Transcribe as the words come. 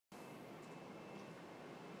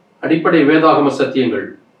அடிப்படை வேதாகம சத்தியங்கள்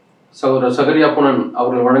சகோதரர் சகரியா புனன்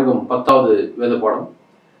அவர்கள் வழங்கும் 10வது வேத பாடம்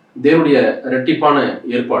தேவனுடைய இரட்டிப்பான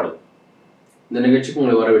ஏற்பாடு. இந்த நிகழ்ச்சிக்கு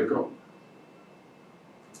உங்களை வரவேற்கிறோம்.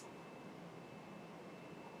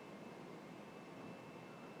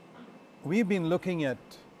 We've been looking at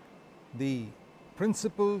the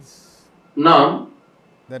principles நாம்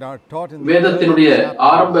that are taught in வேதத்தினுடைய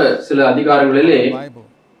ஆரம்ப சில அதிகாரங்களிலே the Bible.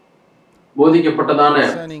 போதிக்கப்பட்டதான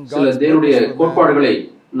சில தேவனுடைய கோட்பாடுகளை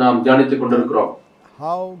நாம் தியானித்துக் கொண்டிருக்கிறோம்.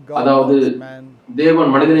 How God அதாவது loves man.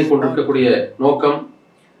 தேவன் மனிதனை கொண்டிருக்கக்கூடிய நோக்கம்,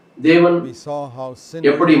 தேவன் We saw how sin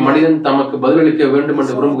எப்படி மனிதன் தமக்கு பதிலளிக்க வேண்டும்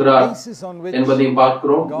என்று விரும்புகிறார் basis on which என்பதையும்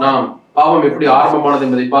பார்க்கிறோம். நாம் பாவம் எப்படி ஆரம்பமானது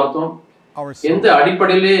என்பதை பார்த்தோம். our எந்த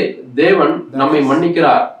அடிப்படையிலே தேவன் நம்மை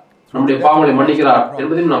மன்னிக்கிறார், நம்முடைய பாவங்களை மன்னிக்கிறார்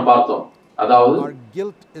என்பதையும் நாம் பார்த்தோம். அதாவது our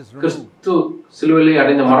guilt is removed. கிறிஸ்து சிலுவையிலே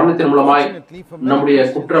அடைந்த மரணத்தின் மூலமாய் நம்முடைய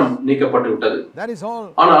குற்றம் நீக்கப்பட்டு விட்டது. That is all.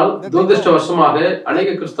 ஆனால் துரதிர்ஷ்டவசமாக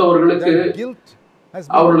அநேக கிறிஸ்தவர்களுக்கு That guilt has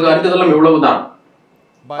அவர்களுக்கு அறிந்ததெல்லாம் இவ்வளவுதான்.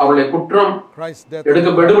 by அவருடைய குற்றம் Christ's death.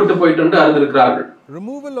 எடுக்கப்பட்டு போயிட்டு என்று அறிந்திருக்கிறார்கள்.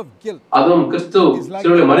 Removal of guilt. அதுவும் கிறிஸ்து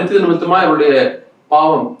சிலுவையிலே மரித்தது நிமித்தமாய் அவருடைய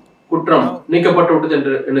பாவம் குற்றம் நீக்கப்பட்டு விட்டது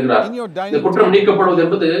என்று எண்ணுகிறார். இந்த குற்றம் நீக்கப்படுவது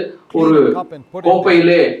என்பது ஒரு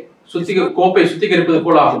கோப்பையிலே கோப்பை சுத்திகரிப்பது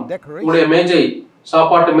போல ஆகும். உங்களுடைய மேஜை,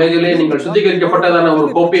 சாப்பாட்டு மேஜையிலே நீங்கள் சுத்திகரிக்கப்பட்டதான ஒரு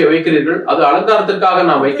கோப்பையை வைக்கிறீர்கள். அது அலங்காரத்திற்காக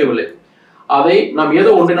நாம் வைக்கவில்லை. அதை நாம் ஏதோ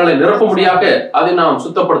ஒன்றினாலே நிரப்ப முடியாத அதை நாம்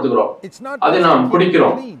சுத்தப்படுத்துகிறோம், அதை நாம்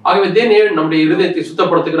குடிக்கிறோம். ஆகவே தேவன் நம்முடைய இருதயத்தை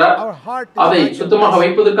சுத்தப்படுத்துகிறார். அதை சுத்தமாக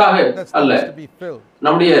வைப்பதற்காக அல்ல.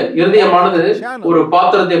 நம்முடைய இருதயமானது ஒரு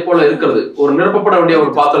பாத்திரத்தை போல இருக்கிறது, ஒரு நிரப்பப்பட வேண்டிய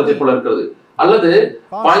ஒரு பாத்திரத்தை போல இருக்கிறது, அல்லது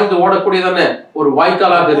பாய்ந்து ஓடக்கூடியதான ஒரு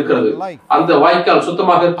வாய்க்காலாக இருக்கிறது. அந்த வாய்க்கால்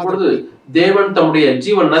சுத்தமாக இருக்கும் பொழுது தேவன் தம்முடைய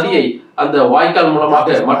ஜீவன் நதியை அந்த வாய்க்கால்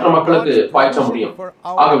மூலமாக மற்ற மக்களுக்கு பாய்ச்ச முடியும்.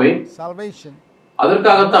 ஆகவே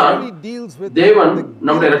அதற்காகத்தான் தேவன்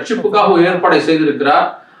நம்முடைய ரட்சிப்புக்காக ஒரு ஏற்பாடை செய்திருக்கிறார்.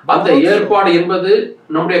 அந்த ஏற்பாடு என்பது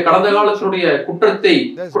நம்முடைய கடந்த காலத்தினுடைய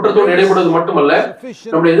குற்றத்தோடு இடைபடுவது மட்டுமல்ல,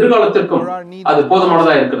 நம்முடைய எதிர்காலத்திற்கும் அது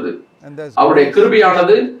போதுமானதா இருக்கிறது. அவருடைய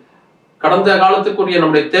கிருபையானது கடந்த காலத்துக்குரிய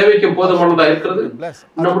நம்முடைய தேவைக்கும் போதுமானதா இருக்கிறது.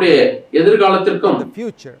 நம்முடைய எதிர்காலத்திற்கும்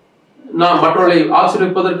நாம் மற்றவர்களை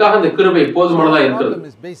ஆசீர்வதிப்பதற்காக அந்த கிருபை போதுமானதா இருக்கிறது.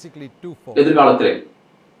 எதிர்காலத்திலே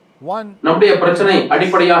நம்முடைய பிரச்சனை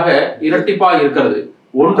அடிப்படையாக இரட்டிப்பா இருக்கிறது.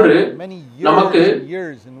 ஒன்று, நமக்கு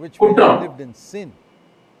குற்றம்,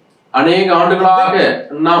 அநேக ஆண்டுகளாக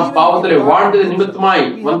நாம் பாவத்திலே வாழ்ந்தது நிமித்தமாய்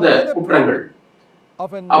வந்த குற்றங்கள்.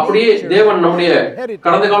 அப்படியே தேவன் நம்முடைய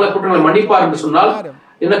கடந்த கால குற்றங்களை மன்னிப்பார் என்று சொன்னால்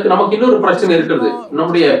நமக்கு இன்னொரு பிரச்சனை இருக்கிறது.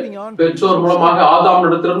 நம்முடைய பெற்றோர் மூலமாக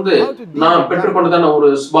ஆதாமிடத்திலிருந்து நாம் பெற்றுக்கொண்டதான ஒரு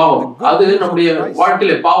சுபாவம், அது நம்முடைய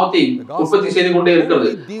வாழ்க்கையில பாவத்தை உற்பத்தி செய்து கொண்டே இருக்கிறது.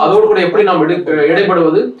 அதோடு கூட எப்படி நாம்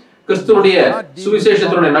இடைபடுவது? கிறிஸ்துவனுடைய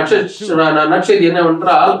சுவிசேஷத்தினுடைய நற்செய்தி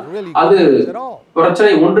என்னவென்றால், அது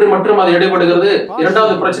பிரச்சனை ஒன்று மற்றும் அது இடைபடுகிறது.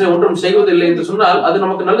 இரண்டாவது பிரச்சனை ஒன்றும் செய்வதில்லை என்று சொன்னால் அது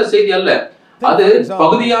நமக்கு நல்ல செய்தி அல்ல. அது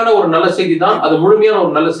பகுதியான ஒரு நல்ல செய்தி தான், அது முழுமையான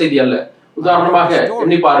ஒரு நல்ல செய்தி அல்ல. உதாரணமாக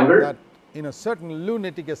எண்ணி பாருங்கள்.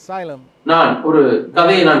 நான் ஒரு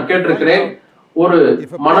கதையை நான் கேட்டிருக்கிறேன். ஒரு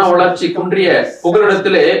மன வளர்ச்சி குன்றிய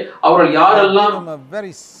புகலிடத்திலே அவர்கள் யாரெல்லாம்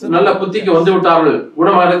நல்ல புத்திக்கு வந்து விட்டார்கள்,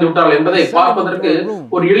 குணமடைந்து விட்டார்கள் என்பதை பார்ப்பதற்கு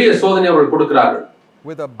ஒரு எளிய சோதனை அவர்கள் கொடுக்கிறார்கள்.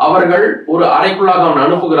 அவர்கள் ஒரு அறைக்குள்ளாக அவன்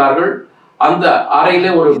அனுப்புகிறார்கள். அந்த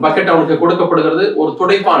அறையிலே ஒரு பக்கெட் அவனுக்கு கொடுக்கப்படுகிறது, ஒரு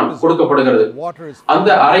துடைப்பான் கொடுக்கப்படுகிறது. அந்த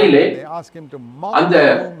அறையிலே அந்த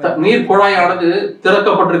நீர் குழாயானது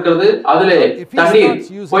திறக்கப்பட்டிருக்கிறது, அதிலே தண்ணீர்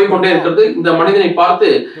போய்கொண்டே இருக்கிறது. இந்த மனிதனை பார்த்து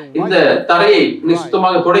இந்த தரையை நீ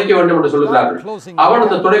சுத்தமாக துடைக்க வேண்டும் என்று சொல்லுகிறார்கள். அவன்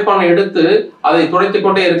அந்த துடைப்பானை எடுத்து அதை துடைத்துக்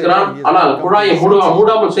கொண்டே இருக்கிறான். ஆனால் குழாயை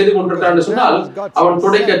மூடாமல் செய்து கொண்டிருக்கிறான் என்று சொன்னால் அவன்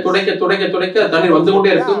துடைக்க துடைக்க துடைக்க துடைக்க தண்ணீர் வந்து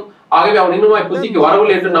கொண்டே இருக்கும். ஆகவே அவன் இன்னுமாய் புத்திக்கு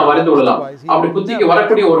வரவில்லை என்று நாம் அறிந்து கொள்ளலாம். அப்படி புத்திக்கு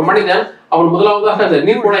வரக்கூடிய ஒரு மனிதன் அவன் முதலாவதாக அந்த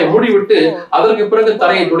நீர்க்குழாயை மூடிவிட்டு அதற்கு பிறகு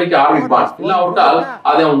தரையை துடைக்க ஆரம்பிப்பான். இல்லாவிட்டால்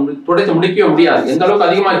அதை அவன் துடைத்து முடிக்கவே முடியாது. எந்த அளவுக்கு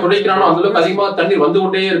அதிகமாக துடைக்கிறானோ அந்த அளவுக்கு அதிகமாக தண்ணீர் வந்து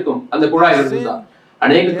கொண்டே இருக்கும் அந்த குழாயில் இருந்தால்.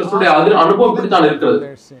 அநேக கிறிஸ்துடைய அனுபவம் இப்படித்தான் இருக்கிறது.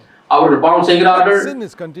 அவர்கள் பாவம் செய்கிறார்கள்,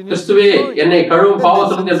 கிறிஸ்துவே என்னை கழுவும்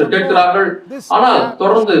பாவத்திலிருந்து என்று கேட்கிறார்கள். ஆனால்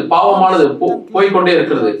தொடர்ந்து பாவமானது போய்கொண்டே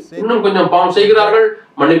இருக்கிறது. இன்னும் கொஞ்சம் பாவம் செய்கிறார்கள்,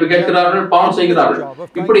 மன்னிப்பு கேட்கிறார்கள், பாவம் செய்கிறார்கள்.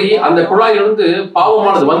 இப்படி அந்த குழாயிலிருந்து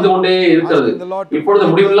பாவமானது வந்து கொண்டே இருக்கிறது. இப்பொழுது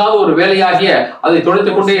முடிவில்லாத ஒரு வேலையாகிய அதை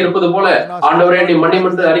துடைத்துக் கொண்டே இருப்பது போல ஆண்டவரே நீ மன்னியும்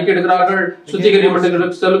என்று அறிக்கையிடுகிறார்கள், சுத்திகரியும்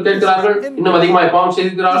என்று கேட்கிறார்கள். இன்னும் அதிகமாய் பாவம்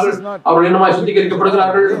செய்கிறார்கள், அவர்கள் இன்னுமாய்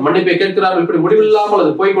சுத்திகரிக்கப்படுகிறார்கள், மன்னிப்பை கேட்கிறார்கள். இப்படி முடிவில்லாமல்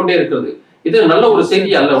அது போய்கொண்டே இருக்கிறது. இது நல்ல ஒரு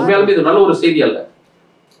செய்தி அல்ல. உண்மையாலுமே இது நல்ல ஒரு செய்தி அல்ல.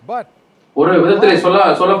 ஒரு விதத்திலே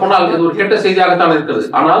சொல்ல போனால் இது ஒரு கெட்ட செய்தியாகத்தான் இருக்கிறது.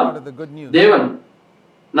 ஆனால் தேவன்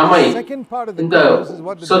நம்மை இந்த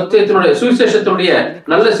சத்தியத்தினுடைய சுவிசேஷத்தினுடைய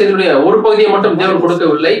நல்ல செய்தியுடைய ஒரு பகுதியை மட்டும் தேவன்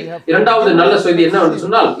கொடுக்கவில்லை. இரண்டாவது நல்ல செய்தி என்ன என்று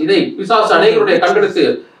சொன்னால், இதை பிசாசு அநேகருடைய கண்களுக்கு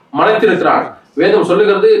மறைத்திருக்கிறான். வேதம்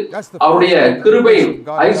சொல்லுகிறது அவருடைய கிருபை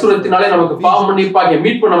ஐஸ்வர்யத்தினாலே நமக்கு பாவ மன்னிப்பாகிய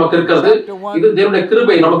மீட்பு நமக்கு இருக்கிறது. இது தேவனுடைய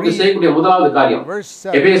கிருபை நமக்கு செய்யக்கூடிய முதலாவது காரியம்.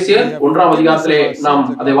 எபேசியர் 1ஆம் அதிகாரத்திலே நாம்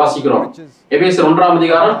அதை வாசிக்கிறோம். எபேசியர் 1ஆம்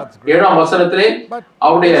அதிகாரம் 7ஆம் வசனத்திலே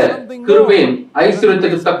அவருடைய கிருபையின்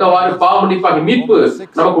ஐஸ்வர்யத்துக்கு தக்கவாறு பாவ மன்னிப்பாகிய மீட்பு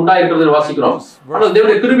நமக்கு உண்டாயிருக்கிறது வாசிக்கிறோம். ஆனால்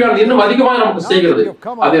தேவனுடைய கிருபையானது இன்னும் அதிகமாக நமக்கு செய்கிறது.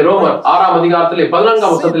 அதை ரோமர் 6ஆம் அதிகாரத்திலே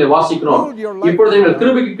 14ஆம் வசனத்திலே வாசிக்கிறோம். இப்பொழுது நீங்கள்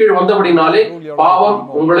கிருபைக்கு கீழ் வந்தபடினாலே பாவம்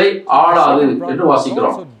உங்களை ஆளாது என்று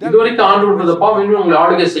வாசிக்கிறோம். இதுவரைக்கும் ஆண்டு கொண்டிருந்த பாவம் இன்னும் உங்களை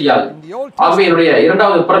ஆளுகை செய்யாது. ஆகவே என்னுடைய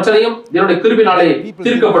இரண்டாவது பிரச்சனையும் தேவனுடைய கிருபையினாலே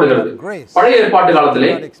தீர்க்கப்படுகிறது. பழைய ஏற்பாட்டு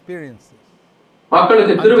காலத்திலே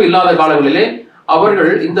மக்களுக்கு கிருபை இல்லாத காலங்களிலே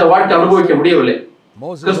அவர்கள் இந்த வாழ்க்கை அனுபவிக்க முடியவில்லை.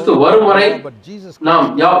 கிறிஸ்து வரும் வரை நாம்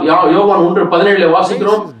யோவான் 1:17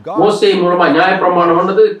 வாசிக்கிறோம். மோசே மூலமா நியாயப்பிரமாணம்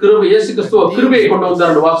வந்தது. கிருபை இயேசு கிறிஸ்துவ கிருபையை கொண்டு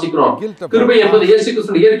வந்தார் என்று வாசிக்கிறோம். கிருபை என்பது இயேசு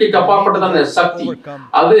கிறிஸ்துவின் இயற்கைக்கு அப்பாற்பட்டதான சக்தி.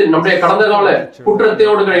 அது நம்முடைய கடந்த கால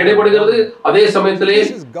குற்றத்தோடு இடைபடுகிறது. அதே சமயத்திலே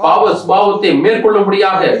பாவ சுபாவத்தை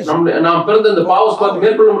மேற்கொள்ளும்படியாக நாம் பிறந்த இந்த பாவ சுபாவத்தை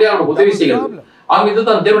மேற்கொள்ளும்படியாக நமக்கு உதவி செய்கிறது. ஆக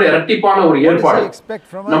இதுதான் தேவனுடைய இரட்டிப்பான ஒரு ஏற்பாடு.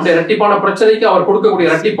 நம்முடைய இரட்டிப்பான பிரச்சனைக்கு அவர் கொடுக்கக்கூடிய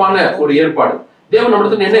இரட்டிப்பான ஒரு ஏற்பாடு. தேவன்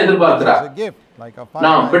நம்மிடத்தில் என்ன எதிர்பார்க்கிறார்?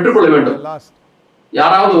 நாம் பெற்றுக்கொள்ள வேண்டும்.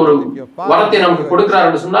 யாராவது ஒரு வரத்தை நமக்கு கொடுக்கிறார்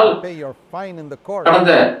என்று சொன்னால்,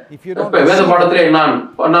 கடந்த வேத பாடத்திலே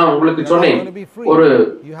நான் உங்களுக்கு சொன்னேன், ஒரு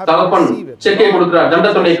தகப்பன் செக்கை கொடுக்கிறார்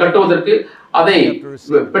தண்டத்தொகையை கட்டுவதற்கு. அதை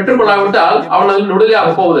பெற்றுக்கொள்ளாவிட்டால் அவன் அதில்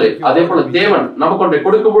நுழையாக போவதில்லை. அதே போல தேவன் நமக்கு ஒன்றை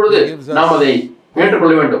கொடுக்கும் பொழுது நாம் அதை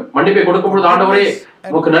ஏற்றுக்கொள்ள வேண்டும். மன்னிப்பை கொடுக்கும் பொழுது ஆண்டவரே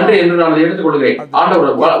உமக்கு நன்றி என்று நான் அதை எடுத்துக் கொள்கிறேன். ஆண்டவர்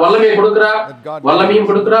வல்லமையை கொடுக்கிறார், வல்லமையும்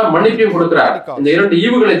கொடுக்கிறார், மன்னிப்பையும் கொடுக்கிறார். இந்த இரண்டு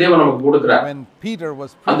ஈவுகளை தேவன் நமக்கு கொடுக்கிறார்.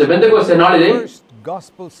 அந்த பெந்தெகோஸ்தே நாளிலே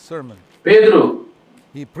பேதுரு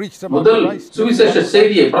முதல் சுவிசேஷ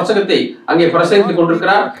செய்தியை பிரசங்கத்தை அங்கே பிரசங்கித்துக்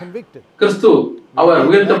கொண்டிருக்கிறார். கிறிஸ்து அவர்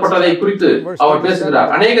உயர்த்தப்பட்டதை குறித்து அவர்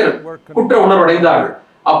பேசுகிறார். அநேகர் குற்ற உணர்வு அடைந்தார்கள்.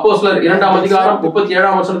 அப்போஸ்தலர் 2ஆம் அதிகாரம்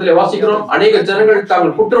 37ஆம் வசனத்திலே வாசிக்கிறோம். அநேக ஜனங்கள்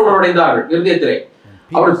தாங்கள் குற்ற உணர்வு அடைந்தார்கள் இருதயத்திலே.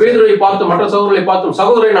 அவர்கள் பேதுருவை பார்த்து மற்ற சகோதரர்களை பார்த்தும்,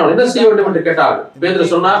 சகோதரரை நாம் என்ன செய்ய வேண்டும் என்று கேட்டார்கள். பேதுரு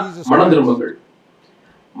சொன்னார், மனம் திரும்புங்கள்,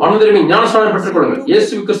 மனம் திரும்பி ஞானஸ்நானம் பெற்றுக் கொள்ளுங்கள்,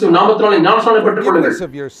 இயேசு கிறிஸ்துவின் நாமத்தினாலே ஞானஸ்நானம் பெற்றுக் கொள்ளுங்கள்.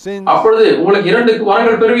 அப்பொழுது உங்களுக்கு 2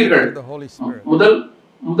 வரங்கள் பெறுவீர்கள். முதல்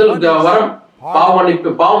வரம் பாவ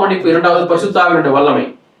மன்னிப்பு, இரண்டாவது பரிசுத்த ஆவியினுடைய வல்லமை.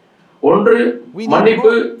 ஒன்று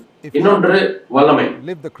மன்னிப்பு, இன்னொன்று வல்லமை.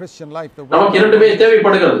 நமக்கு இரண்டுமே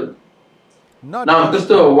தேவைப்படுகிறது. நாம்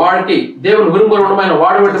கிறிஸ்துவ வாழ்க்கை தேவன் விரும்புகிறவனுமாய்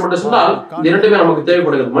வாழ வேண்டும் என்று சொன்னால் இந்த இரண்டுமே நமக்கு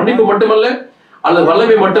தேவைப்படுகிறது. மன்னிப்பு மட்டுமல்ல, அல்லது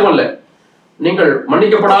வல்லமை மட்டுமல்ல. நீங்கள்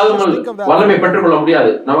மன்னிக்கப்படாதவர்கள் வல்லமை பெற்றுக்கொள்ள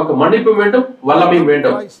முடியாது. நமக்கு மன்னிப்பு வேண்டும், வல்லமையும்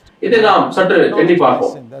வேண்டும். இதை நாம் சற்று எண்ணி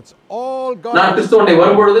பார்ப்போம். நான் கிறிஸ்துவனை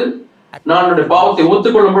வரும்பொழுது, நான் என்னுடைய பாவத்தை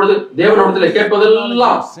ஒத்துக்கொள்ளும் பொழுது தேவனிடத்தில்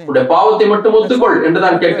கேட்பதெல்லாம் உன்னுடைய பாவத்தை மட்டும் ஒத்துக்கொள்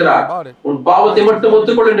என்றுதான் கேட்கிறார். உன் பாவத்தை மட்டும்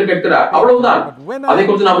ஒத்துக்கொள் என்று கேட்கிறார். அவ்வளவுதான். அதை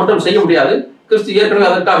குறித்து நாம் மட்டும் செய்ய முடியாது. கிறிஸ்து ஏற்கனவே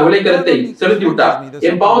அதற்காக விலைக்கரத்தை செலுத்தி விட்டார்.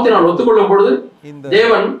 என் பாவத்தை நான் ஒத்துக்கொள்ளும் பொழுது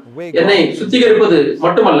தேவன் என்னை சுத்திகரிப்பது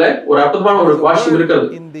மட்டுமல்ல, ஒரு அற்புதமான ஒரு வாசியம் இருக்கிறது.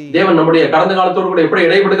 தேவன் நம்முடைய கடந்த காலத்தோடு கூட எப்படி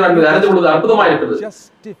இடைபடுகிறார் என்பதை அறிந்து கொள்வது அற்புதமா இருக்கிறது.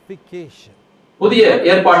 புதிய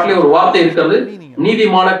ஏற்பாட்டிலே ஒரு வார்த்தை இருக்கிறது,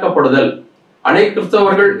 நீதிமானாக்கப்படுதல். அநேக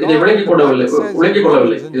கிறிஸ்தவர்கள் இதை விளங்கிக் கொள்ளவில்லை.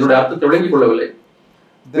 இதனுடைய அர்த்தத்தை விளங்கிக் கொள்ளவில்லை.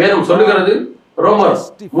 வேதம் சொல்லுகிறது, ரோமர்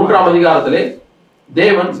 3ஆம் அதிகாரத்திலே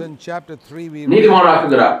தேவன்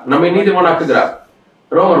நீதிமானாக்குகிறார், நம்மை நீதிமானாக்குகிறார்.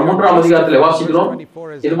 ரோமர் 3ஆம் அதிகாரத்திலே வாசிக்கிறோம்.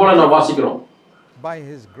 இது போல நாம் வாசிக்கிறோம்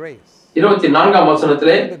 24ஆம்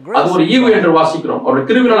வசனத்திலே அது ஒரு ஈவு என்று வாசிக்கிறோம். அவருடைய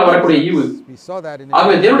கிருபையினால் வரக்கூடிய ஈவு.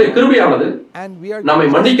 ஆகவே தேவனுடைய கிருபையானது நம்மை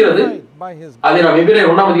மன்னிக்கிறது. அதை நாம்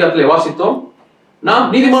எபிரேயர் 1ஆம் அதிகாரத்திலே வாசித்தோம். நாம்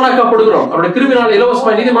நீதிமானாக்கப்படுகிறோம். அவருடைய கிருபையினால்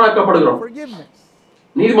இலவசமாய் நீதிமானாக்கப்படுகிறோம்.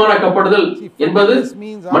 நீதிமானாக்கப்படுதல் என்பது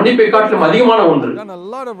மன்னிப்பை காட்டிலும் அதிகமான ஒன்று.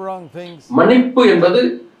 மன்னிப்பு என்பது,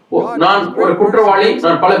 நான் ஒரு குற்றவாளி,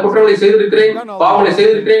 நான் பல குற்றங்களை செய்திருக்கிறேன், பாவங்களை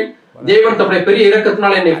செய்திருக்கிறேன். தேவன் தம்முடைய பெரிய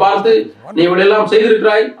இரக்கத்தினால் என்னை பார்த்து, நீ இவளெல்லாம்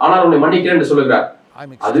செய்திருக்கிறாய், ஆனால் உன்னை மன்னிக்கிறேன் என்று சொல்லுகிறார்.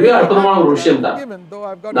 அதுவே அற்புதமான ஒரு விஷயம் தான்.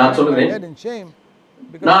 நான் சொல்லுகிறேன்,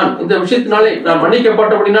 நான் இந்த விஷயத்தினாலே நான்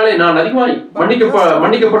மன்னிக்கப்பட்டபடினாலே நான் அதிகமாய்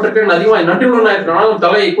மன்னிக்கப்பட்டிருக்கிறேன், அதிகமாய் நன்றியுள்ளவனாய் இருக்கிறேன். ஆனாலும்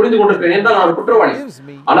தலையை குனிந்து கொண்டிருக்கிறேன் என்றால் நான் குற்றவாளி.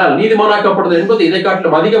 ஆனால் நீதிமானாக்கப்படுதல் என்பது இதை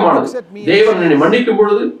காட்டிலும் அதிகமானது. தேவன் என்னை மன்னிக்கும்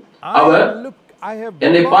பொழுது அவர்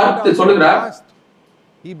என்னை பார்த்து சொல்லுகிறார்,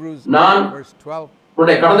 நான்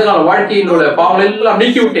உன்னுடைய கடந்த கால வாழ்க்கையின் உள்ள பாவங்களை எல்லாம்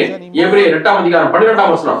நீக்கி விட்டேன். எபிரேயர் 8ஆம் அதிகாரம்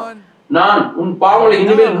 12ஆம் வசனம். நான் உன் பாவங்களை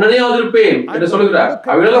இனிமேல் நினையாதிருப்பேன் என்று சொல்லுகிறார்.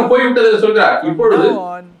 அவையெல்லாம் போய்விட்டது என்று சொல்கிறார். இப்பொழுது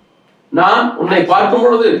நான் உன்னை பார்க்கும்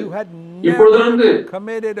பொழுது, இப்பொழுதிருந்து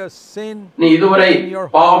நீ இதுவரை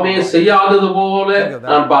பாவமே செய்யாதது போல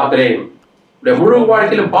நான் பார்க்கிறேன். முழு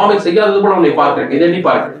வாழ்க்கையிலும் பாவமே செய்யாதது போல உன்னை பார்க்கிறேன். இதை நீ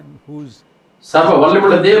பார்க்கிறேன். சர்வ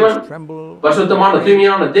வல்லமையுள்ள தேவன், பரிசுத்தமான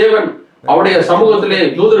தூய்மையான தேவன், அவருடைய சமூகத்திலே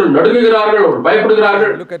தூதர்கள் நடுங்குகிறார்கள், அவர்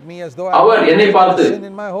பயப்படுகிறார்கள். அவர் என்னை பார்த்து,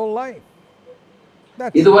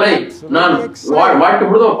 இதுவரை நான் வாழ்க்கை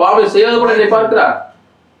முழுதும் பாவம் செய்யாத கூட என்னை பார்க்கிறார்.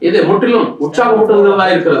 இது முற்றிலும் உற்சாகமூட்டுகிறதா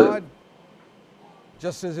இருக்கிறது.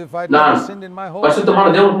 நான்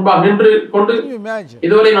பரிசுத்தமான தேவனுக்கு முன்பாக நின்று கொண்டு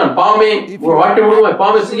இதுவரை நான் பாவமே வாழ்க்கை முழுவதும்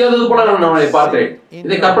பாவம் செய்யாதது போல நான் அவனை பார்க்கிறேன்.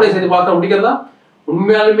 இதை கற்பனை செய்து பார்க்க முடிகிறதா?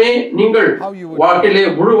 உண்மையாலுமே நீங்கள் வாழ்க்கையிலே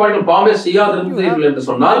முழு வாழ்க்கையில் பாவமே செய்யாதிருந்தீர்கள் என்று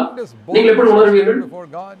சொன்னால் நீங்கள் எப்படி உணர்வீர்கள்?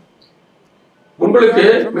 உங்களுக்கு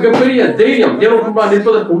மிகப்பெரிய தைரியம் தேவனுக்கு முன்பாக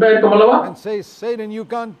நிற்பதற்கு உண்டாயிருக்கும் அல்லவா?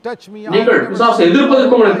 நீங்கள் பிசாசை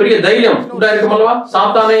எதிர்ப்பதற்கு உங்களுக்கு பெரிய தைரியம் உண்டாயிருக்கும் அல்லவா?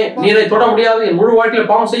 சாத்தானே, நீ என்னை தொட முடியாது, என் முழு வாழ்க்கையில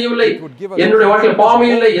பாவம் செய்யவில்லை, என்னுடைய வாழ்க்கையில பாவமே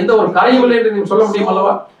இல்லை, எந்த ஒரு காரியம் இல்லை என்று நீங்க சொல்ல முடியும்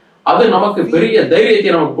அல்லவா? அது நமக்கு பெரிய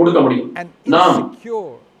தைரியத்தை நமக்கு கொடுக்க முடியும். நாம்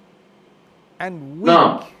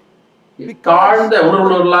தாழ்ந்த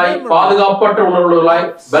உணர்வுள்ளவர்களாய், பாதுகாப்பற்ற உணர்வுள்ளவர்களாய்,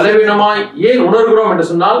 பலவீனமாய் ஏன் உணர்கிறோம் என்று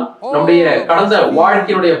சொன்னால் நம்முடைய கடந்த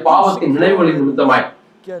வாழ்க்கையினுடைய பாவத்தின் நினைவுகளின் நிமித்தமாய்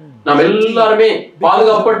நாம் எல்லாருமே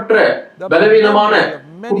பாதுகாப்பற்ற பலவீனமான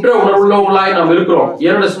குற்ற உணர்வுள்ளவர்களாய் நாம் இருக்கிறோம்.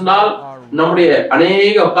 ஏனென்று சொன்னால் நம்முடைய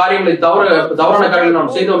அநேக காரியங்களை தவறான காரியங்களை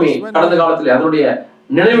நாம் செய்தோமே கடந்த காலத்தில், அதனுடைய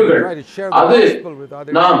நினைவுகள். அது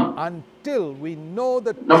நாம்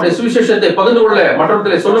நம்முடைய சுவிசேஷத்தை பகிர்ந்து கொள்ள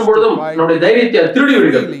மற்றவர்களை சொல்லும் பொழுதும் நம்முடைய தைரியத்தை திருடி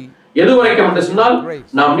விடுகிறது. எதுவரைக்கும் என்று சொன்னால்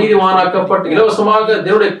நாம் நீதிமானாக்கப்பட்டு இலவசமாக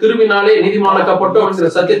தேவனுடைய கிருபையினாலே நீதிமானாக்கப்பட்டோம் என்கிற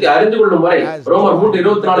சத்தியத்தை அறிந்து கொள்ளும் வரை, ரோமர்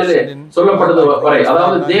 3:24 சொல்லப்பட்டது வரை,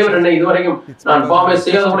 அதாவது தேவன் என்னை இதுவரைக்கும் நான் பாவமே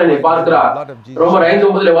செய்யாதவன் என்னை பார்க்கிறார். ரோமர்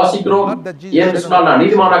 5:9 வாசிக்கிறோம், ஏன்னு சொன்னால் நான்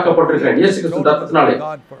நீதிமானாக்கப்பட்டிருக்கிறேன் இயேசு கிறிஸ்து ரத்தத்தினாலே.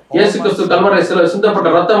 இயேசு கிறிஸ்து கல்வரையில் சிந்தப்பட்ட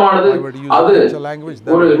ரத்தமானது அது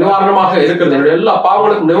ஒரு நிவாரணமாக இருக்கிறது, என்னுடைய எல்லா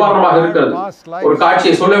பாவங்களுக்கும் நிவாரணமாக இருக்கிறது. ஒரு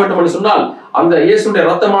காட்சியை சொல்ல வேண்டும் என்று சொன்னால் அந்த இயேசுடைய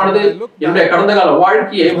ரத்தமானது என்னுடைய கடந்த கால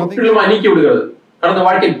வாழ்க்கையை முற்றிலுமாய் நீக்கி விடுகிறது, கடந்த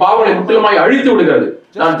வாழ்க்கையின் பாவங்களை முற்றிலுமாய் அழித்து விடுகிறது.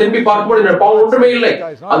 நான் திரும்பி பார்க்கும்போது என்னுடைய பாவம் ஒன்றுமே இல்லை,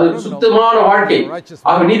 அது சுத்தமான வாழ்க்கை.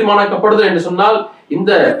 ஆக நீதிமானாக்கப்படுதல் என்று சொன்னால்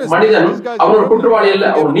இந்த மனிதன் அவன் ஒரு குற்றவாளி அல்ல,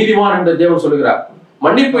 அவன் நீதிமான் என்று தேவன் சொல்லுகிறார்.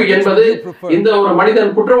 மன்னிப்பு என்பது இந்த ஒரு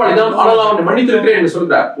மனிதன் குற்றவாளி தான், ஆனால் அவனை மன்னித்திருக்கிறேன் என்று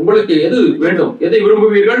சொல்கிறார். உங்களுக்கு எது வேண்டும், எதை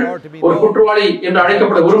விரும்புவீர்கள்? ஒரு குற்றவாளி என்று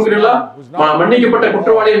அழைக்கப்பட விரும்புகிறீர்களா? மன்னிக்கப்பட்ட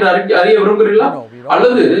குற்றவாளி என்று அறிய விரும்புகிறீர்களா?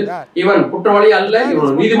 அல்லது இவன் குற்றவாளி அல்ல,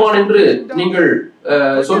 இவன் நீதிமான் என்று நீங்கள்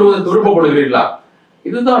சொல்லுவதற்கு விருப்பப்படுகிறீர்களா?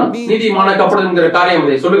 இதுதான் நீதிமானாக்கப்படுதல் என்கிற காரியம்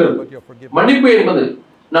இதை சொல்லுகிறது. மன்னிப்பு என்பது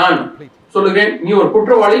நான் சொல்லுகிறேன், நீ ஒரு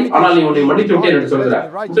குற்றவாளி, ஆனால் நீ உன்னை மன்னித்து விட்டேன் என்று சொல்கிறார்.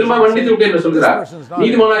 மன்னித்து விட்டேன் என்று சொல்கிறார்.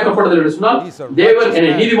 நீதிமானாக்கப்படுதல் என்று சொன்னால் தேவன்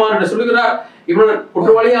என்னை நீதிமான் என்று சொல்லுகிறார், இவன்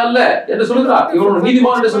குற்றவாளியா அல்ல என்று சொல்லுகிறார், இவன்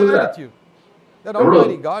நீதிமான் என்று சொல்லுகிறார்.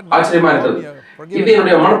 எவ்வளவு ஆச்சரியமா இருக்கிறது! இது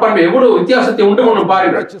என்னுடைய மனப்பான்மை எவ்வளவு வித்தியாசத்தை உண்டு பண்ணும்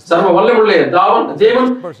பாருங்கள். சர்வ வல்லமுள்ள தேவன்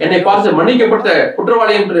என்னை பார்த்து மன்னிக்கப்பட்ட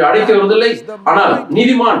குற்றவாளி என்று அழைக்க வருவதில்லை, ஆனால்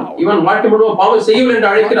நீதிமான், இவன் வாழ்க்கை முழுவதும் பாவம் செய்யவில்லை என்று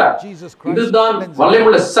அழைக்கிறார். இதுதான்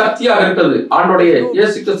வல்லமுள்ள சக்தியாக இருக்கிறது. ஆண்டவருடைய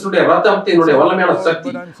இயேசு கிறிஸ்துவின் ரத்தத்தினுடைய வல்லமையான சக்தி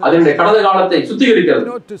அதனுடைய கடந்த காலத்தை சுத்திகரிக்கிறது.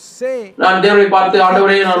 நான் தேவனை பார்த்து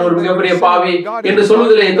ஆண்டவரே நான் ஒரு மிகப்பெரிய பாவி என்று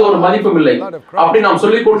சொல்வதிலே எந்த ஒரு மதிப்பும் இல்லை. அப்படி நாம்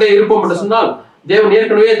சொல்லிக்கொண்டே இருப்போம் என்று சொன்னால் தேவன்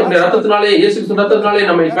ஏற்கனவே தம்முடைய ரத்தத்தினாலே, இயேசு கிறிஸ்து ரத்தத்தினாலே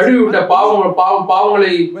நம்மை கழுவி விட்ட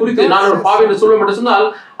பாவங்களை குறித்து நான் ஒரு பாவி என்று சொல்ல மட்டும் சொன்னால்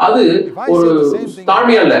அது ஒரு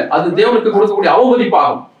தாழ்மை அல்ல, அது தேவனுக்கு கொடுக்கக்கூடிய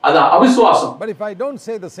அவமதிப்பாகும், அது அவிசுவாசம்.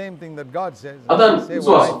 அதான்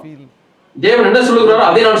விசுவாசம். தேவன் என்ன சொல்லுகிறாரோ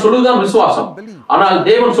அதை நான் சொல்லுவதுதான் விசுவாசம். ஆனால்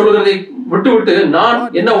தேவன் சொல்லுகிறதை விட்டுவிட்டு நான்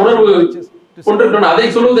என்ன உணர்வு கொண்டிருக்கிறேன் அதை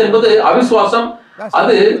சொல்லுவது என்பது அவிசுவாசம்,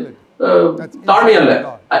 அது தாழ்மை அல்ல.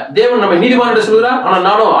 தேவன் நம்மை நீதிமான் என்று சொல்கிறார், ஆனால்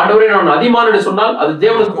நானோ ஆண்டவரே நான் அதிமான் என்று சொன்னால் அது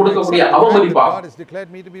தேவனுக்கு கொடுக்கக்கூடிய அவமதிப்பாகும்.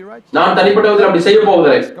 நான் தனிப்பட்ட விதத்தில் அப்படி செய்ய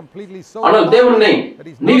போவதில்லை. ஆனால் தேவனை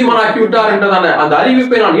நீதிமானாக்கி விட்டார் என்றதான அந்த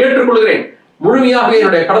அறிவிப்பை நான் ஏற்றுக்கொள்கிறேன். முழுமையாக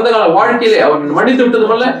என்னுடைய கடந்த கால வாழ்க்கையிலே அவர் மன்னித்து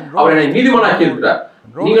விட்டதுமல்ல, அவர் என்னை நீதிமானாக்கி இருக்கிறார்.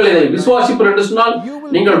 நீங்கள் இதை விசுவாசிப்பீர்கள் என்று சொன்னால்,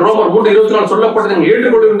 நீங்கள் ரோமர் 3:24 சொல்லப்பட்டதை நீங்கள்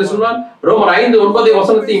ஏற்றுக்கொள்வீர்கள் என்று சொன்னால், ரோமர் 5:9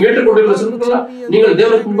 வசனத்தையும் ஏற்றுக்கொள்வீர்கள் என்று சொன்னால், நீங்கள்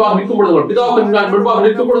தேவனுக்கு முன்பாக நிற்கும் பொழுது, உங்கள் பிதாவுக்கு முன்பாக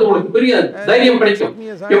நிற்கும் பொழுது உங்களுக்கு பெரிய தைரியம் கிடைக்கும்.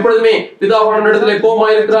 எப்பொழுதுமே பிதாவான இடத்திலே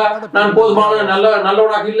கோபமாக இருக்கிறார், நான் போதுமான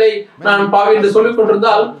நல்லவனாக இல்லை, நான் பாவி என்று சொல்லிக்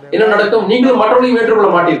கொண்டிருந்தால் என்ன நடக்கும்? நீங்களும் மற்றவர்களையும்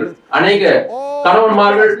ஏற்றுக்கொள்ள மாட்டீர்கள். அநேக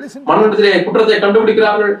கணவன்மார்கள் மன்னத்திலே குற்றத்தை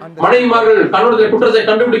கண்டுபிடிக்கிறார்கள், மனைவிமார்கள் கணவனத்திலே குற்றத்தை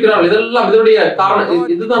கண்டுபிடிக்கிறார்கள். இதெல்லாம் இதனுடைய காரணம்,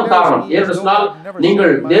 இதுதான் காரணம். ஏன்னு சொன்னால்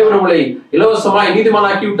நீங்கள் தேவன் உங்களை இலவசமாய்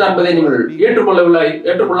நீதிமானாக்கி விட்டார் என்பதை நீங்கள்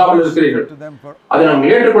ஏற்றுக்கொள்ளாமல் இருக்கிறீர்கள். அதை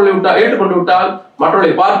நாங்கள் ஏற்றுக்கொண்டு விட்டால்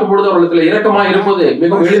மற்றவர்களை பார்க்கும் பொழுது அவர்களுக்கு இரக்கமாய் இருப்பது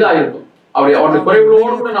மிகவும் எளிதாக இருக்கும். அவருடைய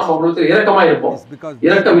குறைகளோடு கூட நாம் அவர்களுக்கு இரக்கமாய் இருப்போம்.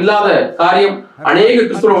 இரக்கம் இல்லாத காரியம் அநேக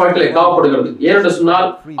கிறிஸ்துவ வாழ்க்கையிலே காவப்படுகிறது. ஏனென்று சொன்னால்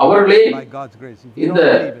அவர்களே இந்த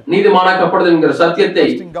நீதிமானாக்கப்படுதல் என்கிற சத்தியத்தை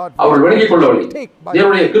அவர்கள் விளங்கிக் கொள்ளவில்லை.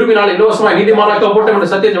 தேவனுடைய கிருபையினால் இலவசமாய் நீதிமானாக்கப்பட்டோம் என்ற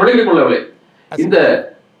சத்தியத்தை விளங்கிக் கொள்ளவில்லை. இந்த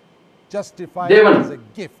தேவன்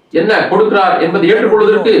என்ன கொடுக்கிறார் என்பதை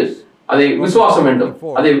ஏற்றுக்கொள்வதற்கு அதை விசுவாசம் வேண்டும்.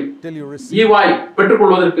 அதை ஈவாய் பெற்றுக்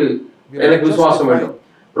கொள்வதற்கு எனக்கு விசுவாசம் வேண்டும்.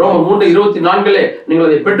 ரோமர் 3:24 நீங்கள்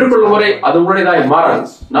அதை பெற்றுக்கொள்ளும் வரை அது உங்களுடையதாய் மாறாது.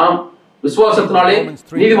 நாம் விசுவாசத்தினாலே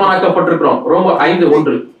நீதிமானாக்கப்பட்டிருக்கிறோம். ரோமர்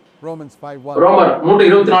 5:1. ரோமர்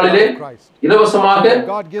 3:24 இலவசமாக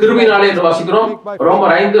கிருபையினாலே என்று வாசிக்கிறோம்.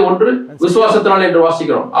 ரோமர் 5:1 விசுவாசத்தினாலே என்று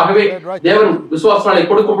வாசிக்கிறோம். ஆகவே தேவன் விசுவாசத்தினாலே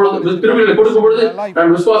கொடுக்கும் பொழுது, கிருபையிலே கொடுக்கும் பொழுது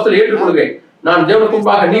நான் விசுவாசத்தில் ஏற்றுக்கொள்கிறேன். நான் தேவனுக்கு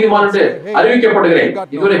முன்பாக நீதிமான் என்று அறிவிக்கப்படுகிறேன்.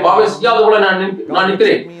 இதுவரை பாவம் செய்யாத போல நான்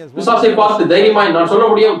நிற்கிறேன். விசுவாசத்தை பார்த்து தைரியமாய் நான் சொல்ல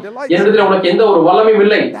முடியும், என்னிடத்தில் உனக்கு எந்த ஒரு வல்லமையும்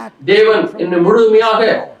இல்லை, தேவன் என்னை முழுமையாக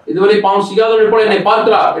இதுவரை பாவம் செய்யாதவனை போல என்னை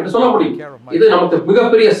பார்க்கிறார் என்று சொல்ல முடியும். இது நமக்கு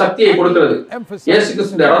மிகப்பெரிய சக்தியை கொடுக்கிறது. இயேசு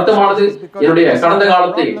கிறிஸ்துவின் ரத்தமானது என்னுடைய கடந்த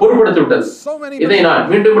காலத்தை பொறுப்படுத்தி விட்டது. இதை நான்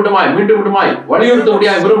மீண்டும் மீண்டுமாய் வலியுறுத்த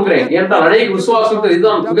முடியாது விரும்புகிறேன். என்றால் அநேக விசுவாசத்தில்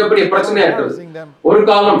இதுதான் மிகப்பெரிய பிரச்சனையா இருக்கிறது. ஒரு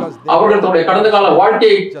காலம் அவர்கள் தன்னுடைய கடந்த கால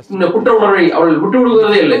வாழ்க்கையை குற்ற உணர்வை அவர்கள் விட்டு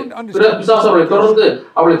விடுவதே இல்லை. பிசாசு அவர்களை தொடர்ந்து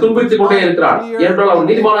அவளை துன்புறுத்திக் கொண்டே இருக்கிறார். என்றால் அவர்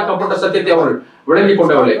நீதிமானாக்கப்பட்ட சத்தியத்தை அவர்கள் விளங்கிக்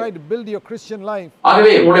கொண்டவர்களே.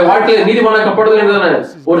 ஆகவே உங்களுடைய வாழ்க்கையில் நீதிமானாக்கப்படுதல் என்பதான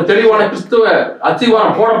ஒரு தெளிவான கிறிஸ்துவ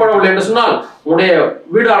அஸ்திவாரம் போடப்படவில்லை என்று சொன்னால் உங்களுடைய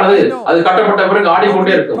வீடானது அது கட்டப்பட்ட பிறகு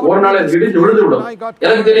ஆடிக்கொண்டே இருக்கும். ஒரு நாள் இடிந்து விழுந்து விடும்.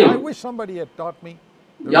 எனக்கு தெரியும்,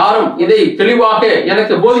 யாரும் இதை தெளிவாக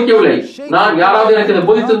எனக்கு போதிக்கவில்லை. நான் யாராவது எனக்கு இதை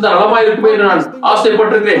போதித்திருந்தால் நலமாய் இருக்குமே என்று நான்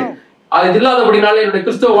ஆசைப்பட்டிருக்கிறேன். அது இல்லாதபடினாலே என்னுடைய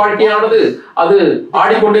கிறிஸ்தவ வாழ்க்கையானது அது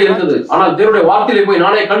ஆடிக்கொண்டே இருந்தது. ஆனால் தேவனுடைய வார்த்தையிலே போய்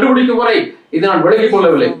நானே கண்டுபிடிக்கும் வரை இதை நான் விளங்கிக்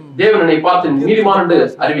கொள்ளவில்லை. தேவன் என்னை பார்த்து நீதிமான் என்று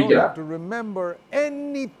அறிவிக்கிறார்.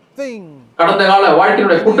 கடந்த கால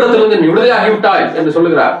வாழ்க்கையினுடைய குற்றத்திலிருந்து நீ விடுதலையாகிவிட்டாய் என்று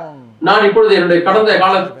சொல்லுகிறார். நான் இப்பொழுது என்னுடைய கடந்த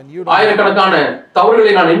கால ஆயிரக்கணக்கான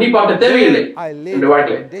தவறுகளை நான் எண்ணி பார்க்க தேவையில்லை. என்னுடைய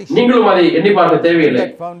வாழ்க்கையை நீங்களும் அதை எண்ணி பார்க்க தேவையில்லை.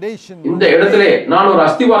 இந்த இடத்திலே நான் ஒரு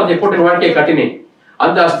அஸ்திவாரத்தை போட்டு என் வாழ்க்கையை கட்டினேன்.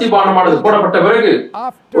 அந்த அஸ்திபாரமானது போடப்பட்ட பிறகு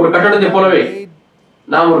ஒரு கட்டடத்தை போலவே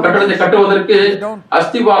நாம் ஒரு கட்டடத்தை கட்டுவதற்கு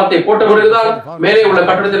அஸ்திபாரத்தை போட்ட பிறகுதான் மேலே உள்ள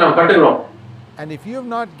கட்டடத்தை நாம் கட்டுகிறோம்.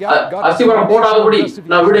 அஸ்திபாரம் போடாதபடி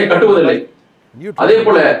நாம் வீடை கட்டுவதில்லை. அதே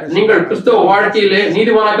போல நீங்கள் கிறிஸ்தவ வாழ்க்கையிலே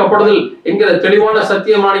நீதிமானாக்கப்படுதல் என்கிற தெளிவான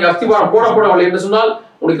சத்தியமான அஸ்திபாரம் போடப்படவில்லை என்று சொன்னால்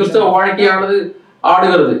உங்களுடைய கிறிஸ்தவ வாழ்க்கையானது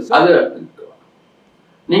ஆடுகிறது. அது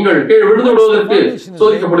நீங்கள் கீழ் விழுந்து விடுவதற்கு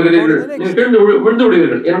சோதிக்கப்படுகிறீர்கள். நீங்கள் கீழ் விழுந்து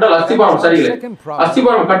விடுவீர்கள் என்றால் அஸ்திபாரம் சரியில்லை.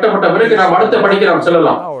 அஸ்திபாரம் கட்டப்பட்ட பிறகு நாம் அடுத்த படிக்கு நாம்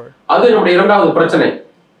செல்லலாம். அது நம்முடைய இரண்டாவது பிரச்சனை.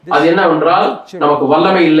 அது என்னவென்றால் நமக்கு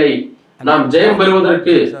வல்லமை இல்லை. நாம் ஜெயம்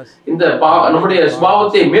பெறுவதற்கு இந்த நம்முடைய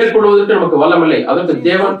சுபாவத்தை மேற்கொள்வதற்கு நமக்கு வல்லமை இல்லை. அதற்கு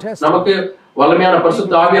தேவன் நமக்கு வல்லமையான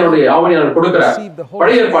பரிசுத்த ஆவியானவருடைய ஆவியானவர் கொடுக்கிறார்.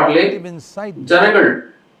 பழைய ஏற்பாட்டிலே ஜனங்கள்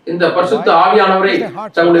இந்த பரிசுத்த ஆவியானவரை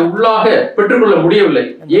தங்களுடைய உள்ளாக பெற்றுக்கொள்ள முடியவில்லை.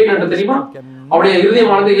 ஏன் என்று தெரியுமா? அவருடைய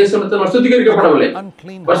இருதயமானது இயேசுவிடத்தில் சுத்திகரிக்கப்படவில்லை.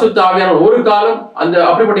 பரிசுத்த ஆவியானவர் ஒரு காலம் அந்த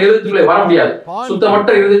அப்படிப்பட்ட இருதயத்திலே வர முடியாது.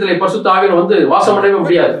 சுத்தமற்ற இருதயத்திலே பரிசுத்த ஆவியானவர் வந்து வாசம் பண்ணவே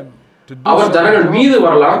முடியாது. அவர் ஜனங்கள் மீது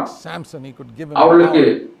வரலாம். அவர்களுக்கு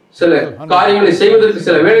சில காரியங்களை செய்வதற்கு,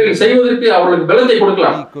 சில வேலைகளை செய்வதற்கு அவர்களுக்கு பலத்தை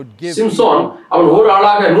கொடுக்கலாம். சிம்சோன் அவன் ஒரு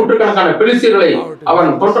ஆளாக நூற்றுக்கணக்கான பெலிஸ்தியர்களை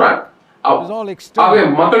அவன் கொன்றான். ஆகவே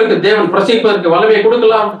மக்களுக்கு தேவன் பிரசங்கிப்பதற்கு வல்லமையை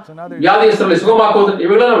கொடுக்கலாம். வியாதியஸ்தர்களை சுகமாக்குவதற்கு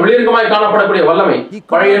இவர்களெல்லாம் வெளியரங்கமாய் காணப்படக்கூடிய வல்லமை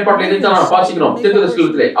பழைய ஏற்பாட்டில் இதைத்தான் நாம் வாசிக்கிறோம்.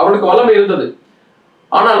 தீர்க்கதரிசிகளிலே அவர்களுக்கு வல்லமை இருந்தது.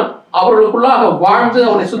 ஆனால் அவர்களுக்குள்ளாக வாழ்ந்து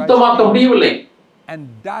அவனை சுத்தமாக்க முடியவில்லை.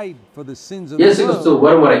 இயேசு கிறிஸ்து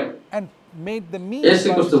வரும் வரை இயேசு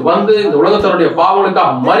கிறிஸ்து வந்து இந்த உலகத்தினுடைய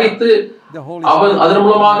பாவங்களுக்காக மரித்து அவன் அதன்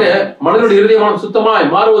மூலமாக மனிதனுடைய இருதயமான சுத்தமாய்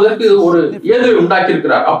மாறுவதற்கு ஒரு ஏதுவை உண்டாக்கி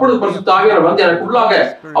இருக்கிறார். அப்பொழுது பரிசுத்த ஆவியானவர் வந்து எனக்குள்ளாக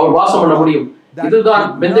அவர் வாசம் பண்ண முடியும். இதுதான்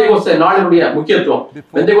பெந்தேகோஸ்தே நாளினுடைய முக்கியத்துவம்.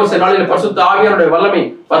 பெந்தேகோஸ்தே நாளில் பரிசுத்த ஆவியானுடைய வல்லமை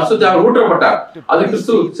பரிசுத்த ஆவியானவர் ஊற்றப்பட்டார். அது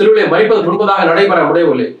கிறிஸ்து சிலுவையை மரிப்பதற்கு முன்பதாக நடைபெற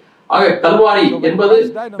முடியவில்லை. ஆக கல்வாரி என்பது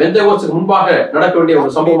பெந்தேகோஸ்துக்கு முன்பாக நடக்க வேண்டிய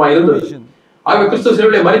ஒரு சம்பவமாக இருந்தது. ஆக கிறிஸ்து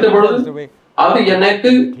சிலுவையை மரித்த பொழுது அது எனக்கு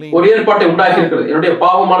ஒரு ஏற்பாட்டை உண்டாக்கி இருக்கிறது. என்னுடைய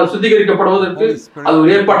பாவமான சுத்திகரிக்கப்படுவதற்கு அது ஒரு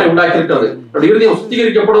ஏற்பாட்டை உண்டாக்கி இருக்கிறது. என்னுடைய இருதயம்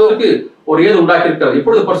சுத்திகரிக்கப்படுவதற்கு ஒரு ஏது உண்டாக்கி இருக்கிறது.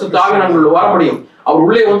 இப்பொழுது பரிசுத்த ஆவியானவர் வர முடியும். அவர்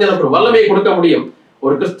உள்ளே வந்து எனக்கு ஒரு வல்லமையை கொடுக்க முடியும்.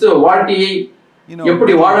 ஒரு கிறிஸ்துவ வாழ்க்கையை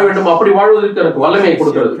எப்படி வாழ வேண்டும் அப்படி வாழ்வதற்கு எனக்கு வல்லமையை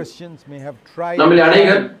கொடுக்கிறது. நம்மில்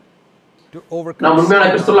அநேகர் நாம் உண்மையான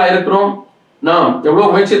கிறிஸ்துவா இருக்கிறோம். நாம்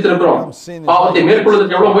எவ்வளவு முயற்சித்திருக்கிறோம். பாவத்தை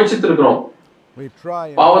மேற்கொள்வதற்கு எவ்வளவு முயற்சித்திருக்கிறோம்.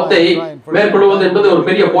 பாவத்தை மேற்கொள்வது என்பது ஒரு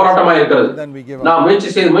பெரிய போராட்டமாக இருக்கிறது. நாம் முயற்சி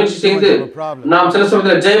செய்து நாம் சில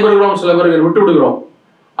சமயத்தில் ஜெயம் பெறுகிறோம், சில பேர்கள் விட்டு விடுகிறோம்.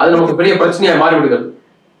 அது நமக்கு பெரிய பிரச்சனையாக மாறிவிடுகிறது.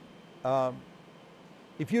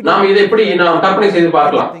 நாம் இதை எப்படி நாம் கற்பனை செய்து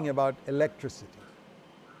பார்க்கலாம்.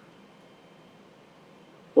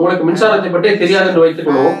 உங்களுக்கு மின்சாரத்தை பற்றி தெரியாது என்று வைத்துக்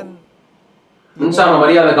கொள்வோம். மின்சாரம்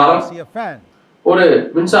அறியாத காலம் ஒரு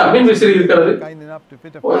மின் விசிறி இருக்கிறது.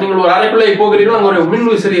 நீங்கள் ஒரு அறைக்குள்ளே போகிறீர்கள், ஒரு மின்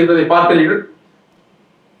விசிறி இருப்பதை பார்க்கிறீர்கள்.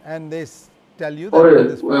 ஒரு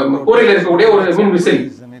கூரையில் இருக்கக்கூடிய ஒரு மின் விசிறி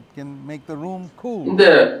can make the room cool. இந்த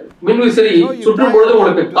மின்விசிறி சுற்றும் பொழுது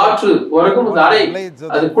உங்களுக்கு காற்று வரைக்கும் இந்த அறை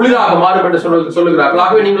அது குளிராக மாறும் என்று சொல்லுகிறார்கள்.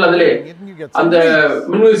 ஆகவே நீங்கள் அதிலே அந்த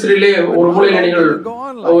மின்விசிறியிலே ஒரு மூலையில நீங்கள்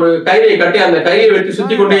ஒரு கயிறை கட்டி அந்த கயிறை வெட்டி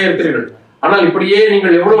சுத்தி கொண்டே இருக்கிறீர்கள். ஆனால் இப்படியே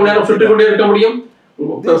நீங்கள் எவ்வளவு நேரம் சுற்றி கொண்டே இருக்க முடியும்?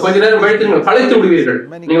 கொஞ்ச நேரம் கழித்து நீங்கள் களைத்து விடுவீர்கள்,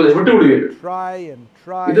 நீங்கள் அதை விட்டு விடுவீர்கள்.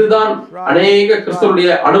 இதுதான் அநேக கிறிஸ்தவருடைய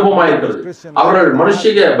அனுபவமாக இருக்கிறது. அவர்கள்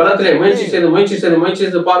மனுஷிக பலத்திலே முயற்சி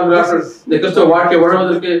செய்து பார்க்கிறார்கள் இந்த கிறிஸ்தவ வாழ்க்கை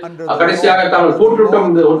வாழ்வதற்கு. கடைசியாக தாங்கள் தோற்றுவிட்டோம்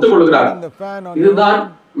என்று ஒத்துக்கொள்கிறார்கள். இதுதான்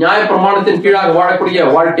நியாய பிரமாணத்தின் கீழாக வாழக்கூடிய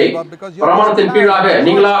வாழ்க்கை. பிரமாணத்தின் கீழாக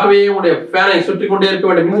நீங்களாகவே உங்களுடைய ஃபேனை சுற்றி கொண்டே இருக்க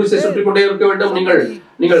வேண்டும், மின்விசை சுற்றி கொண்டே இருக்க வேண்டும்.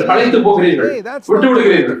 நீங்கள் களைத்து போகிறீர்கள், விட்டு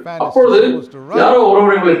விடுகிறீர்கள். அப்பொழுது யாரோ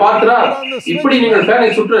ஒருவர் உங்களை பார்க்கிறார், இப்படி நீங்கள் ஃபேனை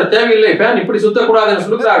சுற்ற தேவையில்லை, ஃபேன் இப்படி சுத்தக்கூடாது என்று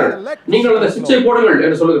சொல்கிறார்கள். நீங்கள் அந்த சுவிட்சை போடுங்கள்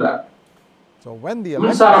என்று சொல்கிறார்.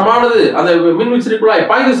 மின்சாரமானது அந்த மின்விசிறிக்குள்ளாய்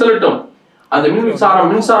பாய்ந்து செல்லட்டும். அந்த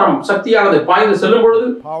மின்சாரம் சக்தியானது பாய்ந்து செல்லும் பொழுது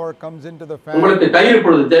உங்களுக்கு கையில்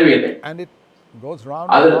பொழுது தேவையில்லை.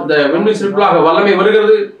 அது இந்த மின்விசிறிக்குள்ளாக வல்லமை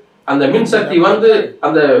வருகிறது. அந்த மின் சக்தி வந்து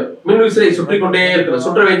அந்த மின்விசிறை சுற்றி கொண்டே இருக்கிறது,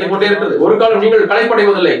 சுற்ற வைத்துக் கொண்டே இருக்கிறது. ஒரு காலம் நீங்கள்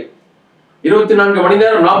களைப்படைவதில்லை. 24 மணி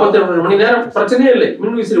நேரம் 42 மணி நேரம் பிரச்சனையே இல்லை,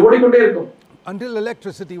 மின்விசிறி ஓடிக்கொண்டே இருக்கும். Until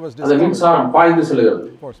electricity was அந்த மின்சாரம் பாய்ந்து செல்கிறது.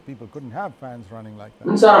 Of course, people couldn't have fans running like that.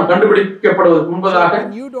 மின்சாரம் கண்டுபிடிக்கப்படுவதற்கு முன்பதாக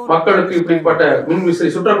மக்களுக்கு இப்படிப்பட்ட மின்விசிறி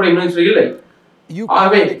சுற்றக்கூடிய மின்விசிறி இல்லை.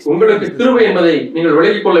 ஆகவே உங்களுக்கு கிருபை என்பதை நீங்கள்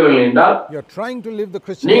விலகிக் கொள்ளவில்லை என்றால்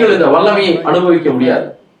நீங்கள் இந்த வல்லமையை அனுபவிக்க முடியாது.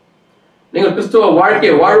 நீங்கள் கிறிஸ்துவ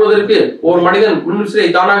வாழ்க்கையை வாழ்வதற்கு ஒரு மனிதன் மின்விசிறியை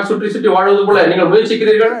தானாக சுற்றி வாழ்வது போல நீங்கள்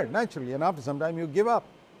முயற்சிக்கிறீர்கள்.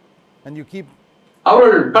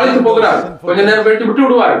 அவர்கள் களைத்து போகிறார், கொஞ்ச நேரம் கழித்து விட்டு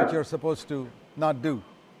விடுவார்கள்.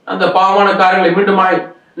 அந்த பாவமான காரியங்களை மீண்டுமாய்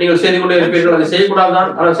நீங்கள் செய்து கொண்டே இருப்பீர்கள். அதை செய்யக்கூடாதுதான்,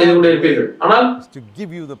 ஆனால் செய்து கொண்டே இருப்பீர்கள். ஆனால்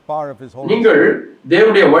நீங்கள்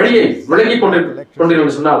தேவனுடைய வழியை விளங்கிக்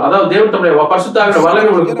கொண்டீர்கள் சொன்னால், அதாவது தேவன் தம்முடைய பரிசுத்தாவின் வல்லமை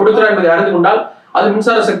உங்களுக்கு கொடுக்கிறார் என்பதை அறிந்து கொண்டால், அது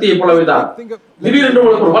மின்சார சக்தியை போலவே தான். திடீரென்று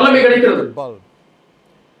உங்களுக்கு ஒரு வல்லமை கிடைக்கிறது.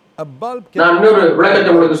 நான் இன்னொரு விளக்கத்தை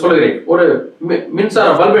உங்களுக்கு சொல்கிறேன். ஒரு மின்சார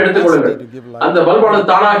பல்பை எடுத்துக் கொள்ளுங்கள். அந்த பல்பானது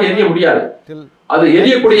தானாக எரிய முடியாது. அது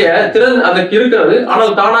எரியக்கூடிய திறன் அதற்கு இருக்கிறது,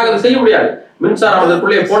 ஆனால் தானாக அதை செய்ய முடியாது. மின்சாரம்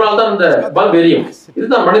அதற்குள்ளே போனால்தான் அந்த பல்ப் எரியும்.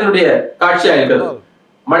 இதுதான் மனிதனுடைய காட்சியாக இருக்கிறது.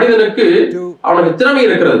 மனிதனுக்கு அவனுக்கு திறமை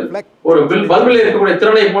இருக்கிறது. ஒரு பல்பில் இருக்கக்கூடிய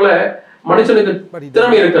திறனை போல மனுஷனுக்கு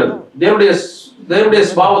திறமை இருக்கிறது, தேவனுடைய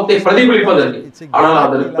சுபாவத்தை பிரதிபலிப்பதற்கு. ஆனால்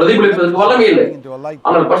அது பிரதிபலிப்பதற்கு வல்லமை இல்லை.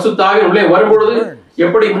 ஆனால் பரிசுத்த ஆவியின் உள்ளே வரும்பொழுது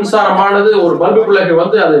எப்படி மின்சாரமானது ஒரு பல்புக்குள்ளே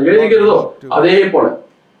வந்து அது எழுதுகிறதோ அதே போல.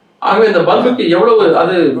 ஆகவே இந்த பல்புக்கு எவ்வளவு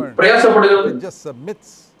அது பிரயாசப்படுகிறது,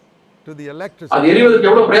 அது எரிவதற்கு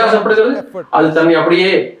எவ்வளவு பிரயாசப்படுகிறது. அது தன்னை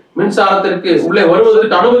அப்படியே மின்சாரத்திற்கு உள்ளே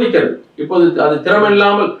வருவதற்கு அனுமதிக்கிறது. இப்போது அது திறமை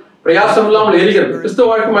இல்லாமல் பிரயாசம் இல்லாமல் எரிகிறது. கிறிஸ்துவ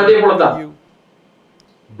வாழ்க்கையும் அதே போலதான்.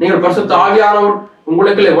 நீங்கள் பரிசுத்த ஆவியானவர்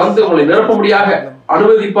உங்களுக்குள்ளே வந்து உங்களை நிரப்பும்படியாக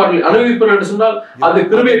அனுமதிப்பார் என்று சொன்னால், அது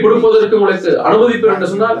கிருபையை கொடுப்பதற்கு உங்களுக்கு அனுமதிப்பார்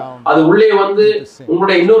என்று சொன்னால், அது உள்ளே வந்து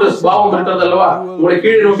உங்களுடைய இன்னொரு சுபாவம் இருக்கிறது அல்லவா, உங்களை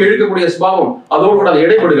கீழே நோக்கி இழுக்கக்கூடிய சுபாவம், அதோடு கூட அது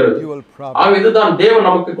இடைப்படுகிறது. ஆக இதுதான் தேவன்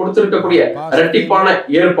நமக்கு கொடுத்திருக்கக்கூடிய இரட்டிப்பான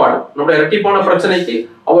ஏற்பாடு. நம்முடைய இரட்டிப்பான பிரச்சனைக்கு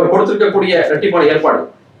அவர் கொடுத்திருக்கக்கூடிய இரட்டிப்பான ஏற்பாடு.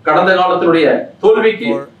 கடந்த காலத்தினுடைய தோல்விக்கு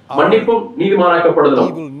மன்னிப்பும்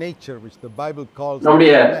நீதிமானாக்கப்படுதலும்,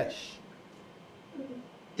 நம்முடைய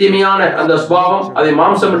தீமையான அந்த சுபாவம், அதை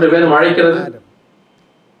மாம்சம் என்று வேதம் அழைக்கிறது.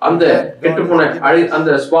 அந்த கெட்டுப்போன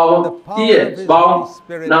அந்த சுபாவம், தீய சுபாவம்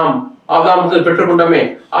நாம் ஆதாமத்தில் பெற்றுக்கொண்டோமே,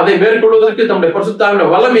 அதை மேற்கொள்வதற்கு நம்முடைய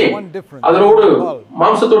பரிசுத்தாவின் வல்லமை, அதனோடு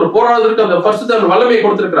மாம்சத்தோடு போராடுவதற்கு அந்த பரிசுத்தாவின் வல்லமை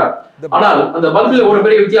கொடுத்திருக்கிறார். ஆனால் அந்த பல்பில் ஒரு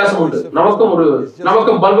பெரிய வித்தியாசம் உண்டு.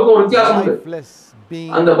 நமக்கும் பல்புக்கும் ஒரு வித்தியாசம் உண்டு.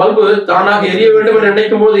 அந்த பல்பு தானாக எரிய வேண்டும் என்று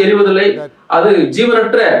நினைக்கும் போது எரிவதில்லை. அது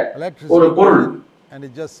ஜீவனற்ற ஒரு பொருள்.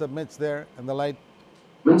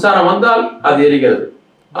 மின்சாரம் வந்தால் அது எரிகிறது,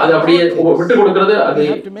 அது அப்படியே விட்டு கொடுக்கிறது, அது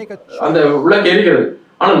அந்த விளக்கு எரிகிறது.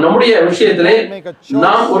 ஆனால் நம்முடைய விஷயத்திலே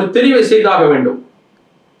நாம் ஒரு தெரிவை செய்தாக வேண்டும்.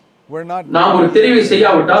 நாம் ஒரு தெரிவை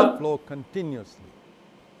செய்யாவிட்டால்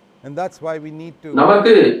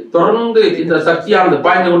நமக்கு தொடர்ந்து இந்த சக்தியானது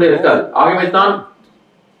பாய்ந்து கொண்டே இருக்காது. ஆகவே தான்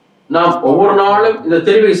நாம் ஒவ்வொரு நாளும் இந்த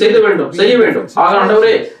தெரிவை செய்ய வேண்டும். ஆக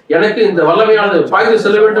ஆண்டவரே, எனக்கு இந்த வல்லமையானது பாய்ந்து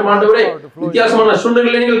செல்ல வேண்டும். ஆண்டவரே, வித்தியாசமான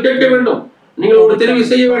சூழ்நிலைகளை நீங்கள் கேட்க வேண்டும். நீங்கள் ஒரு தெரிவு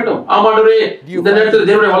செய்ய வேண்டும். ஆமாண்டவரே, இந்த நேரத்தில்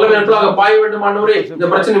தேவனுடைய வல்லமை எனக்குள்ளாக பாய வேண்டும். ஆண்டவரே, இந்த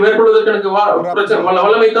பிரச்சனை மேற்கொள்வதற்கு எனக்கு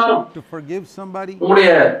வல்லமை தாரும். உங்களுடைய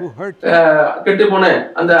கெட்டுப்போன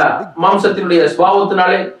அந்த மாம்சத்தினுடைய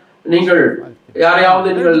சுபாவத்தினாலே நீங்கள் யாரையாவது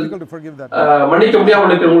நீங்கள் மன்னிக்க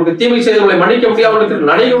முடியாமல் இருக்கிற, உங்களுக்கு தீமை செய்தவர்களை மன்னிக்க முடியாமல்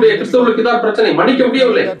இருக்கிற அநேகருடைய கிறிஸ்தவர்களுக்கு தான் பிரச்சனை, மன்னிக்க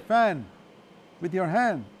முடியவில்லை.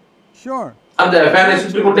 அந்த ஃபேனை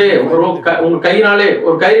சுற்றி கொண்டே உங்க கையினாலே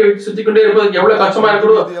ஒரு கயிறை வச்சு சுத்தி கொண்டே இருப்பது எவ்வளவு கஷ்டமா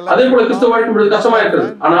இருக்கிறதோ அதே போல கிறிஸ்துவ வாழ்க்கை கஷ்டமா இருக்கிறது.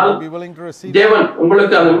 ஆனால் தேவன்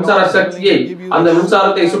உங்களுக்கு அந்த மின்சார சக்தியை அந்த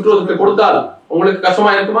மின்சாரத்தை சுற்றுவதற்கு கொடுத்தால் உங்களுக்கு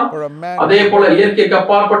கஷ்டமா இருக்குமா? அதே போல இயற்கைக்கு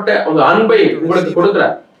அப்பாற்பட்ட உங்க அன்பை உங்களுக்கு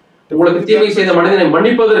கொடுக்கிறார். உங்களுக்கு தீமை செய்த மனிதனை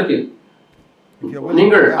மன்னிப்பதற்கு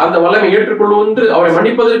நீங்கள் அந்த வல்லமை ஏற்றுக்கொள்வது அவரை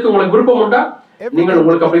மன்னிப்பதற்கு உங்களுக்கு விருப்பம் உண்டா? நீங்கள்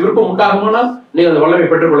உங்களுக்கு அப்படி விருப்பம் உண்டாகுமானால் நீங்கள் அந்த வல்லமை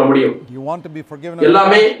பெற்றுக்கொள்ள முடியும்.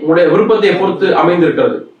 எல்லாமே உங்களுடைய விருப்பத்தை பொறுத்து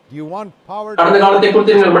அமைந்திருக்கிறது. கடந்த காலத்தை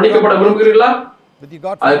குறித்து நீங்கள் மன்னிக்கப்பட விரும்புகிறீர்களா?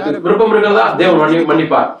 அதுக்கு விருப்பம் இருக்கிறதா? தேவன்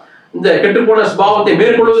மன்னிப்பார். இந்த கெட்டுப்போன சுபாவத்தை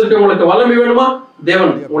மேற்கொள்வதற்கு உங்களுக்கு வல்லமை வேணுமா?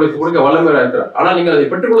 தேவன் உங்களுக்கு கொடுக்க வல்லமை இருக்கிறார். ஆனால் நீங்கள் அதை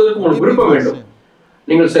பெற்றுக்கொள்வதற்கு உங்களுக்கு விருப்பம் வேண்டும்.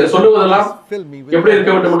 நீங்கள் சொல்லுவதெல்லாம் எப்படி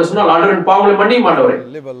இருக்க வேண்டும் என்று சொன்னால், ஆண்டவரின் பாவங்களை மன்னியும் ஆண்டவரே,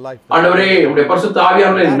 ஆண்டவரே உம்முடைய பரிசுத்த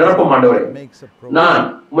ஆவியானவரை நிரப்பும் ஆண்டவரே, நான்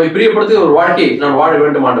உம்மை பிரியப்படுத்தி ஒரு வாழ்க்கையை நான் வாழ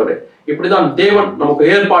வேண்டும் ஆண்டவரே. இப்படிதான் தேவன் நமக்கு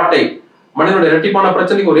ஏற்பாட்டை, மனிதனுடைய இரட்டிப்பான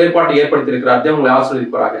பிரச்சனைக்கு ஒரு ஏற்பாட்டை ஏற்படுத்தி இருக்கிறார். தேவன் உங்களை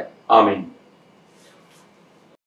ஆசீர்வதிப்பாராக. ஆமென்.